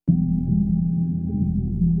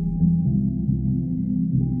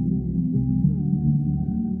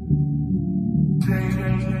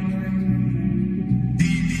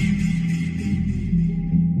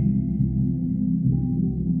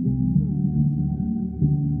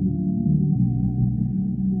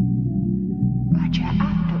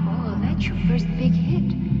It's your first big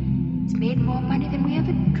hit. It's made more money than we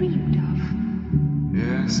ever dreamed of.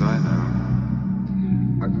 Yes, I know.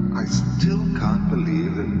 I still can't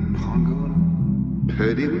believe that Pongo and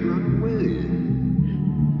Purdy would run away.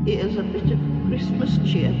 Here's a bit of Christmas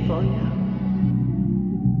cheer for you.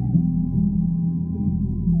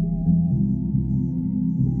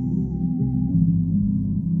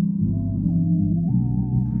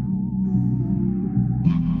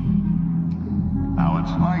 Now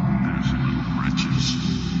it's like this, little wretches.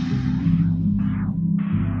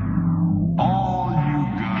 All you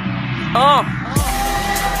got.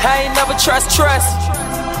 I ain't never trust.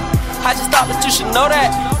 I just thought that you should know that.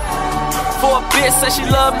 For a bitch say she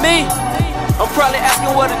love me, I'm probably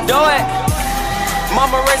asking where the door at.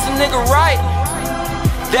 Mama raised a nigga right,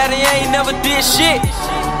 daddy ain't never did shit.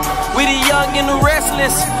 We the young and the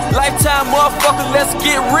restless, lifetime motherfucker, let's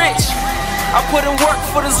get rich. I put in work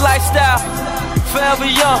for this lifestyle, forever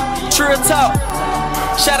young, Trill talk.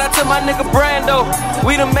 Shout out to my nigga Brando,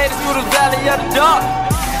 we done made it through the valley of the dark.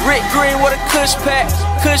 Rick Green with a kush pack,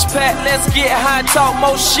 let's get high and talk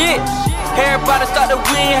more shit. Everybody thought that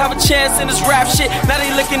we ain't have a chance in this rap shit, now they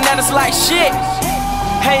looking at us like shit.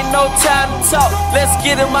 Ain't no time to talk, let's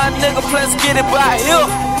get it my nigga, let's get it by here.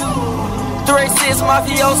 386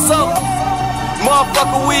 mafioso,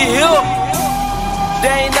 motherfucker we here.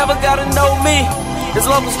 They ain't never gotta know me, as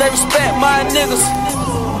long as they respect my niggas.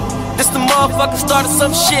 This the motherfucker started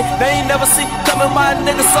some shit they ain't never see coming, my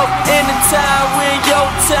nigga. So anytime we in your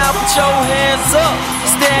town, put your hands up,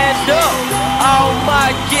 stand up. All my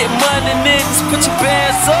get money niggas, put your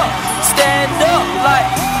bands up, stand up like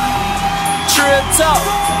Trill talk.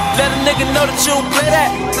 Let a nigga know that you don't play that.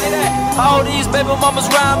 All these baby mamas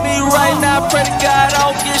round me right now, pray to God I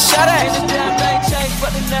don't get shot at. Ain't a damn thing changed but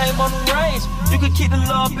the name on the range. You can keep the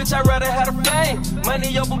love, bitch, I'd rather have the fame.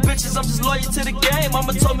 Money over bitches, I'm just loyal to the game.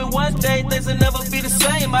 Mama told me one day things will never be the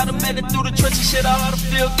same. I done made it through the trenches, shit, I ought to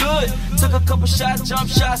feel good. Took a couple shots, jump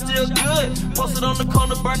shots, still good. Posted on the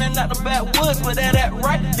corner, burning out the backwoods. But that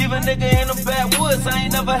right, leave a nigga in the backwoods. I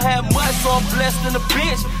ain't never had much, so I'm blessed in the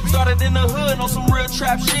bitch. Started in the hood on some real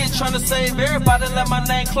trap shit, trying to save everybody like my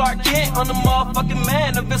name Clark Kent. I'm the motherfucking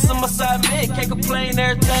man, the best of my side man. Can't complain,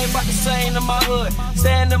 everything about the same in my hood.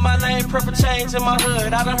 Stand in my lane, perfect change in my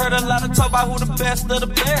hood. I done heard a lot of talk about who the best of the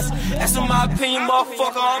best. That's in my opinion,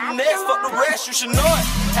 motherfucker, I'm next. Fuck the rest, you should know it.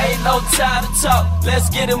 Ain't no time to talk, let's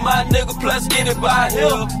get it my nigga, plus get it by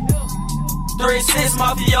here. 3-6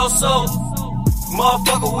 mafioso,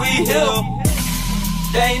 motherfucker we here.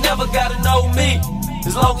 They ain't never gotta know me,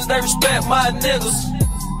 as long as they respect my niggas.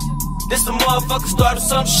 This the motherfucker started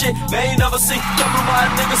some shit they ain't never seen coming, my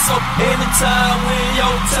niggas. So anytime we in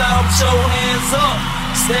your town, put your hands up,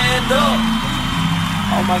 stand up.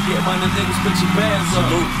 All my get money niggas, put your bands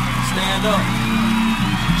up, stand up.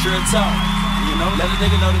 Trill talk, you know, let a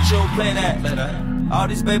nigga know that you don't play that. All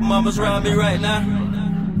these baby mamas around me right now,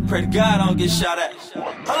 pray to God I don't get shot at.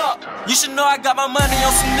 Hold up, you should know I got my money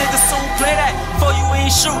on some niggas, soon play that. Before you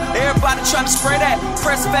ain't shoot, everybody tryna spray that.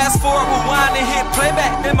 Press fast forward, rewind and hit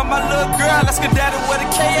playback. Then my little girl, let's get down and where the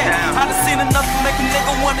K at. I done seen enough to make a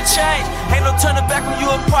nigga wanna change. Ain't no turning back when you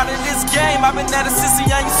a part of this game. I've been at it since a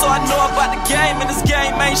young, so I know about the game. And this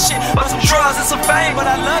game ain't shit but some drugs and some fame, but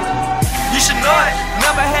I love it. You should know it.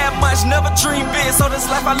 Never had much, never dreamed big. So this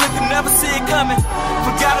life I live and never see it coming.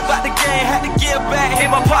 Forgot about the game, had to give back. Hit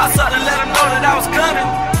my pops up to let him know that I was coming.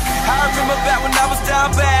 I remember back when I was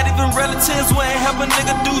down bad, even relatives wouldn't help a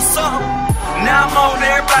nigga do something. Now I'm on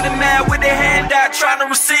everybody mad with their hand out, trying to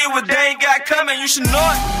receive what they ain't got coming. You should know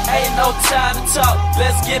it. Ain't no time to talk,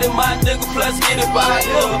 let's get it my nigga, plus get it by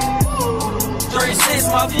here. 3-6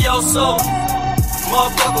 mafioso,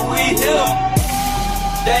 motherfucker we here.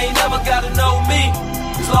 They ain't never gotta know me,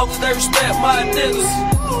 as long as they respect my niggas.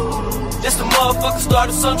 This the motherfucker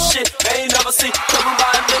started some shit they ain't never seen coming,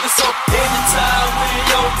 my niggas. So anytime we in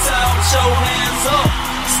your town, put your hands up,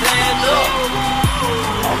 stand up.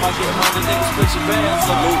 All my get money niggas, put your bands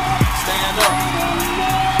up, stand up.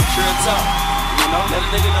 Trill talk, you know, let a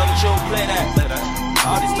nigga know that you don't play that.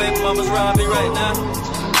 All these baby mamas around me right now,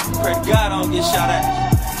 pray to God I don't get shot at.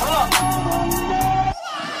 Hold up.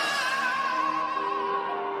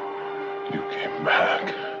 You came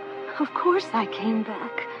back. Of course I came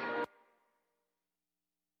back.